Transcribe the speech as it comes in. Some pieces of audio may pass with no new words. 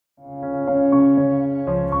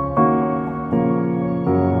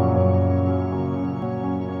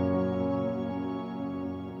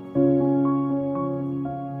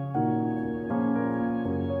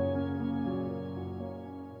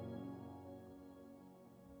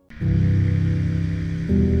Well,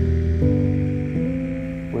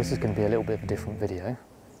 this is going to be a little bit of a different video.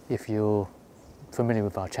 If you're familiar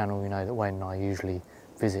with our channel, you know that Wayne and I usually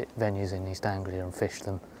visit venues in East Anglia and fish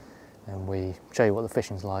them, and we show you what the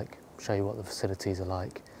fishing's like, show you what the facilities are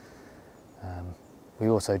like. We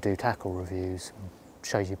also do tackle reviews,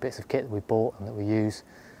 show you bits of kit that we bought and that we use,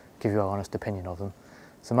 give you our honest opinion of them.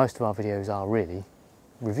 So most of our videos are really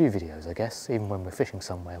review videos, I guess. Even when we're fishing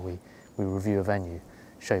somewhere, we review a venue,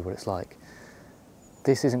 show you what it's like.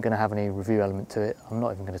 This isn't going to have any review element to it. I'm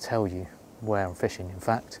not even going to tell you where I'm fishing, in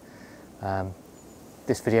fact.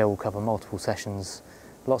 This video will cover multiple sessions,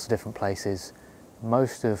 lots of different places.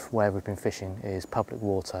 Most of where we've been fishing is public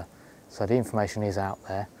water, so the information is out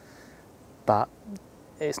there, but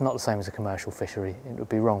it's not the same as a commercial fishery. It would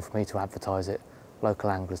be wrong for me to advertise it.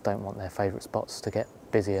 Local anglers don't want their favourite spots to get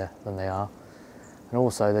busier than they are. And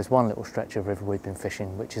also there's one little stretch of river we've been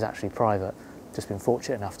fishing which is actually private. Just been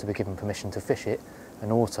fortunate enough to be given permission to fish it,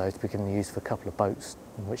 and also to be given the use of a couple of boats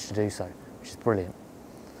in which to do so, which is brilliant.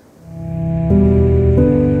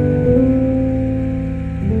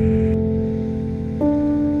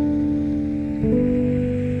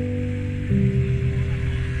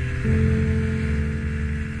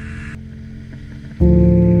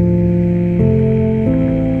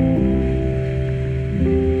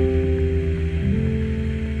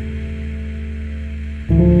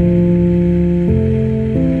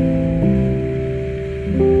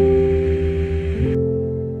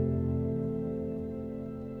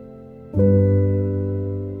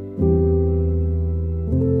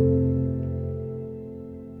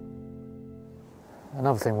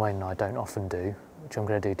 Another thing Wayne and I don't often do, which I'm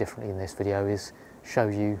going to do differently in this video, is show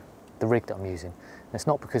you the rig that I'm using. And it's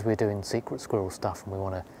not because we're doing secret squirrel stuff and we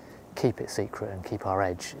want to keep it secret and keep our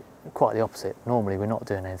edge. Quite the opposite. Normally we're not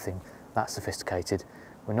doing anything that sophisticated.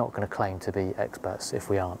 We're not going to claim to be experts if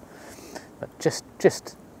we aren't. But just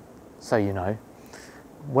so you know,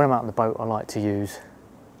 when I'm out on the boat I like to use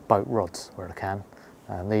boat rods where I can.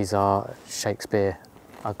 These are Shakespeare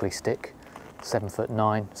ugly stick,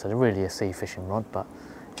 7'9", so they're really a sea fishing rod, but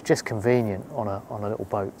it's just convenient on a little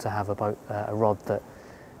boat to have a rod that,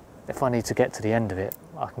 if I need to get to the end of it,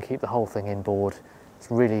 I can keep the whole thing inboard.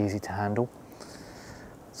 It's really easy to handle.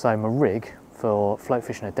 So my rig for float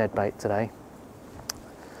fishing a dead bait today,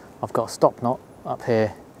 I've got a stop knot up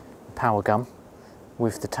here, power gum,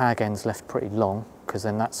 with the tag ends left pretty long, because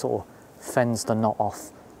then that sort of fends the knot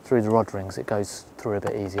off through the rod rings. It goes through a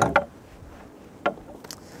bit easier.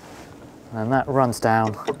 And that runs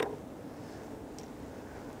down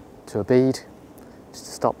to a bead just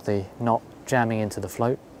to stop the knot jamming into the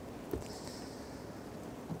float.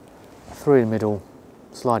 Through the middle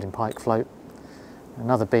sliding pike float,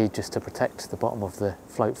 another bead just to protect the bottom of the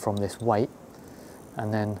float from this weight,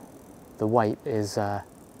 and then the weight is oh,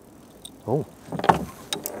 hold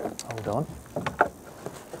on,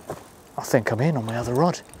 I think I'm in on my other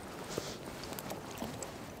rod.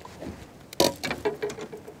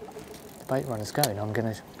 Bait runner's going, I'm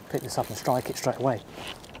going to pick this up and strike it straight away.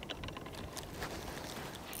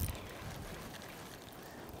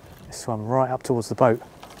 It swam right up towards the boat.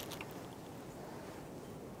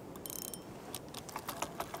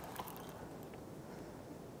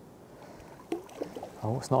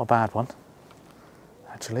 Oh, it's not a bad one,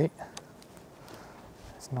 actually.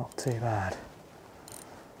 It's not too bad.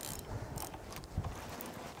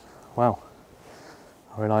 Well,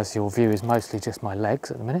 I realise your view is mostly just my legs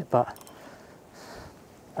at the minute, but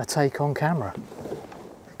a take on camera,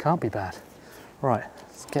 it can't be bad. Right,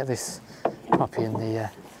 let's get this puppy in the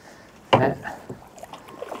net.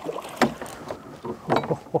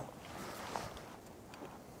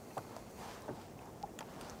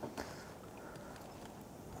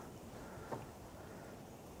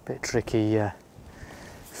 Bit tricky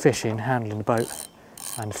fishing, handling the boat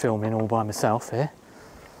and filming all by myself here,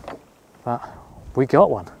 but we got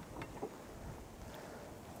one.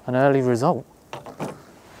 An early result.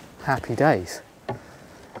 Happy days. I'm going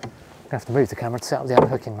to have to move the camera to set up the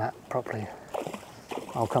unhooking mat properly.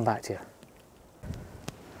 I'll come back to you.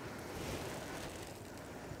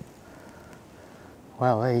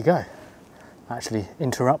 Well, there you go. Actually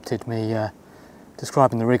interrupted me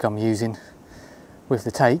describing the rig I'm using with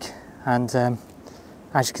the take, and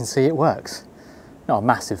as you can see it works. Not a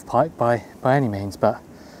massive pike by any means, but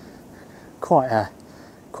quite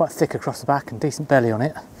thick across the back and decent belly on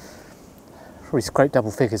it. Probably scraped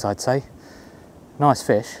double figures, I'd say. Nice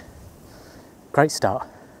fish, great start.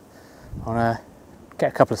 I'm gonna get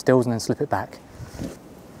a couple of stills and then slip it back.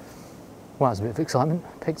 Well, that was a bit of excitement.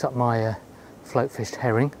 Picked up my float fished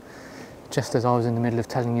herring just as I was in the middle of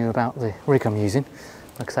telling you about the rig I'm using.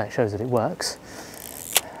 Like I say, it shows that it works.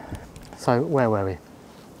 So where were we?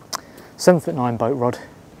 7'9" boat rod.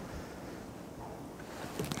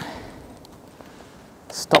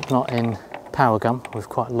 Stop knot in power gum with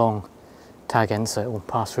quite long tag ends so it will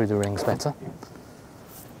pass through the rings better.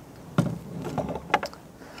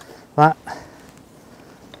 That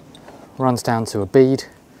runs down to a bead to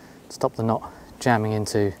stop the knot jamming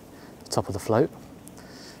into the top of the float.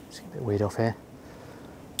 Just get a bit of weed off here.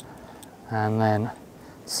 And then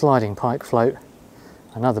sliding pike float,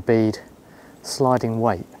 another bead, sliding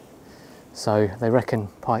weight. So they reckon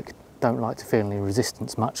pike don't like to feel any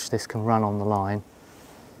resistance much. This can run on the line,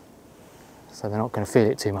 so they're not going to feel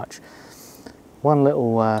it too much. One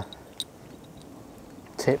little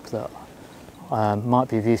tip that might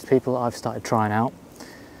be of use to people that I've started trying out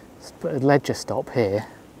is put a ledger stop here.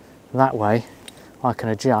 That way I can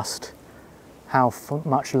adjust how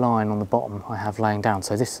much line on the bottom I have laying down.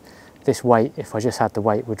 So this weight, if I just had the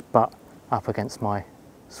weight, would butt up against my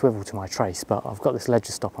swivel to my trace, but I've got this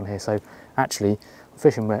ledger stop on here, so actually I'm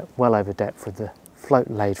fishing well over depth with the float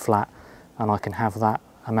laid flat, and I can have that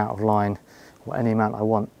amount of line or any amount I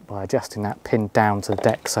want by adjusting that pinned down to the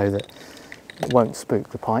deck so that it won't spook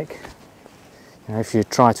the pike. You know, if you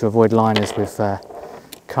try to avoid liners with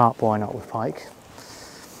carp, why not with pike?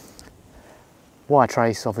 Wire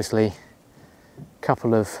trace, obviously, a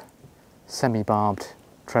couple of semi-barbed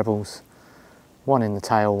trebles, one in the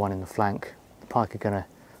tail, one in the flank. The pike are going to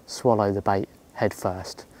swallow the bait head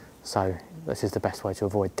first, so this is the best way to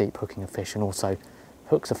avoid deep hooking a fish, and also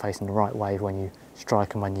hooks are facing the right way when you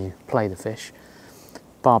strike and when you play the fish.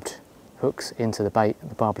 Barbed hooks into the bait,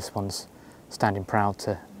 the barbless ones standing proud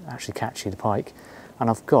to actually catch you the pike. And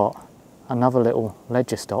I've got another little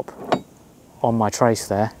ledger stop on my trace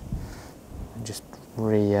there, and just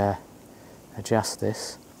adjust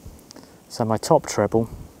this. So my top treble,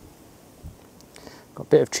 got a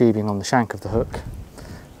bit of tubing on the shank of the hook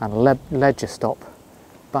and a ledger stop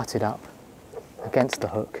butted up against the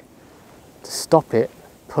hook to stop it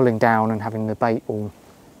pulling down and having the bait all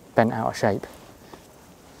bent out of shape.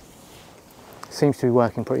 Seems to be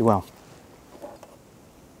working pretty well.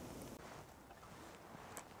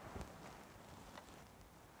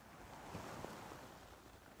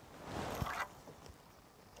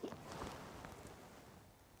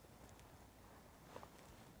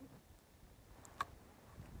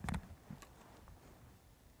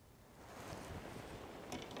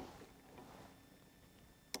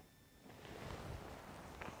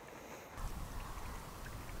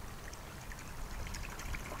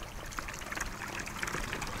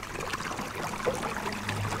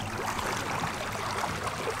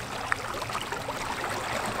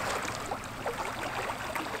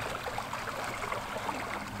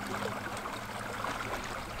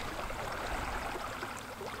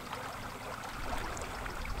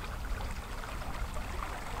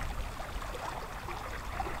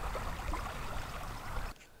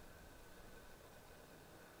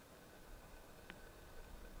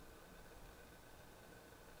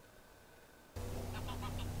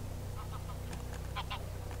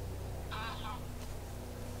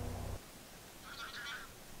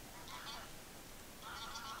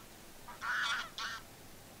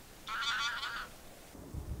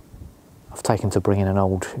 I've taken to bringing an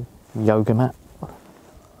old yoga mat,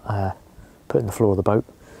 put in the floor of the boat.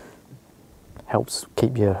 Helps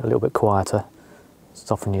keep you a little bit quieter,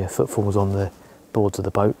 soften your footfalls on the boards of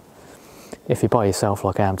the boat. If you're by yourself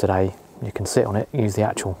like I am today, you can sit on it, use the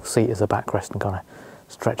actual seat as a backrest and kind of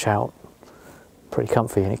stretch out. Pretty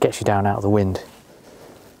comfy, and it gets you down out of the wind.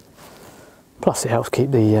 Plus it helps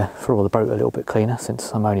keep the floor of the boat a little bit cleaner,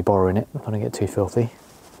 since I'm only borrowing it, I don't get too filthy.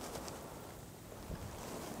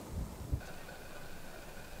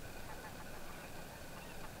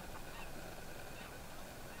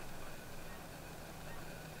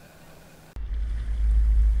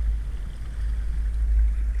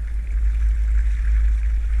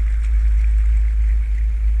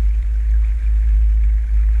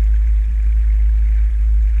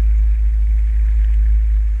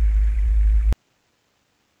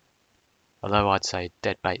 Although I'd say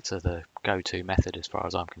dead baits are the go-to method as far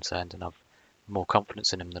as I'm concerned, and I've more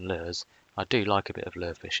confidence in them than lures, I do like a bit of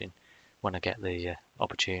lure fishing when I get the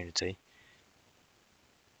opportunity.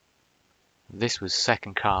 This was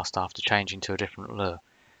second cast after changing to a different lure.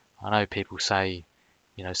 I know people say,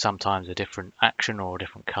 you know, sometimes a different action or a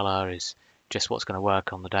different colour is just what's going to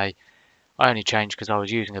work on the day. I only changed because I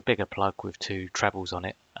was using a bigger plug with 2 trebles on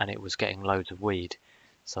it and it was getting loads of weed.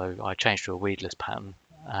 So I changed to a weedless pattern,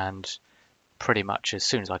 and pretty much as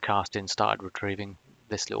soon as I cast in, started retrieving,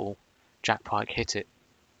 this little jack pike hit it.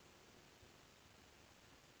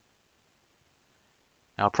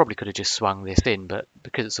 Now I probably could have just swung this in, but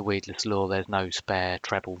because it's a weedless lure, there's no spare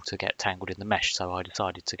treble to get tangled in the mesh, so I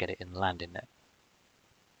decided to get it in the landing net.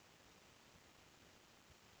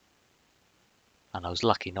 And I was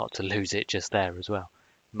lucky not to lose it just there as well,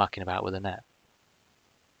 mucking about with the net.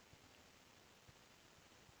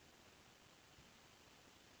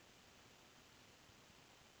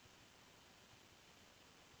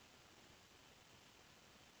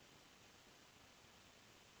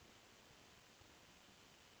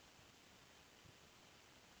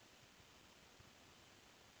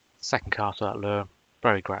 Second cast of that lure,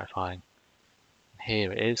 very gratifying. Here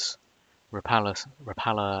it is,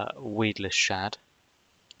 Rapala weedless shad,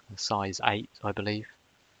 size 8 I believe.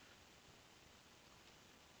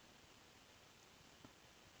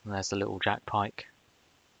 And there's the little jack pike.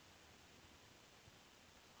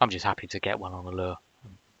 I'm just happy to get one on the lure.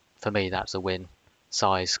 For me that's a win,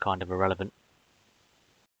 size kind of irrelevant.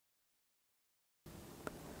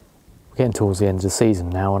 We're getting towards the end of the season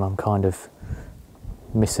now and I'm kind of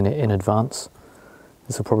missing it in advance.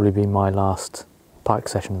 This will probably be my last pike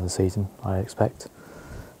session of the season, I expect.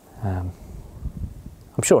 I'm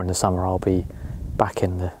sure in the summer I'll be back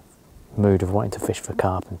in the mood of wanting to fish for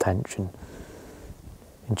carp and tench and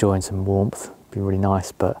enjoying some warmth. It'd be really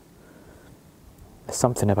nice, but there's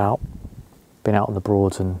something about being out on the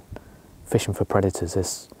Broads and fishing for predators.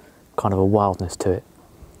 There's kind of a wildness to it.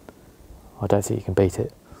 I don't think you can beat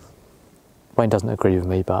it. Wayne doesn't agree with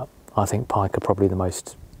me, but I think pike are probably the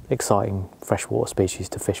most exciting freshwater species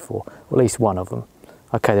to fish for, or at least one of them.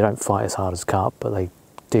 Okay, they don't fight as hard as carp, but they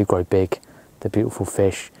do grow big. They're beautiful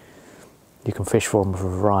fish. You can fish for them with a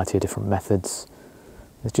variety of different methods.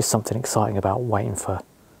 There's just something exciting about waiting for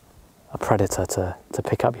a predator to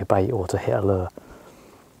pick up your bait or to hit a lure.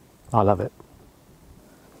 I love it.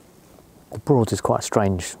 The Broads is quite a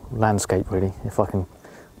strange landscape really, if I can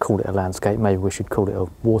call it a landscape. Maybe we should call it a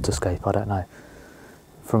waterscape, I don't know.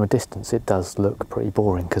 From a distance it does look pretty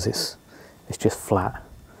boring because it's just flat.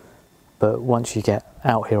 But once you get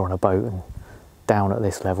out here on a boat and down at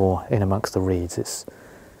this level, in amongst the reeds, it's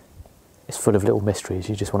full of little mysteries.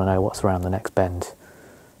 You just want to know what's around the next bend.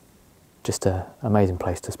 Just an amazing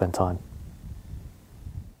place to spend time.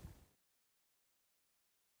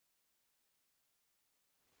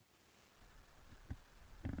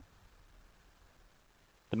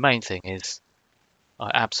 The main thing is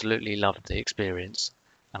I absolutely loved the experience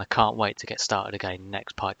and I can't wait to get started again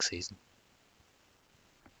next pike season.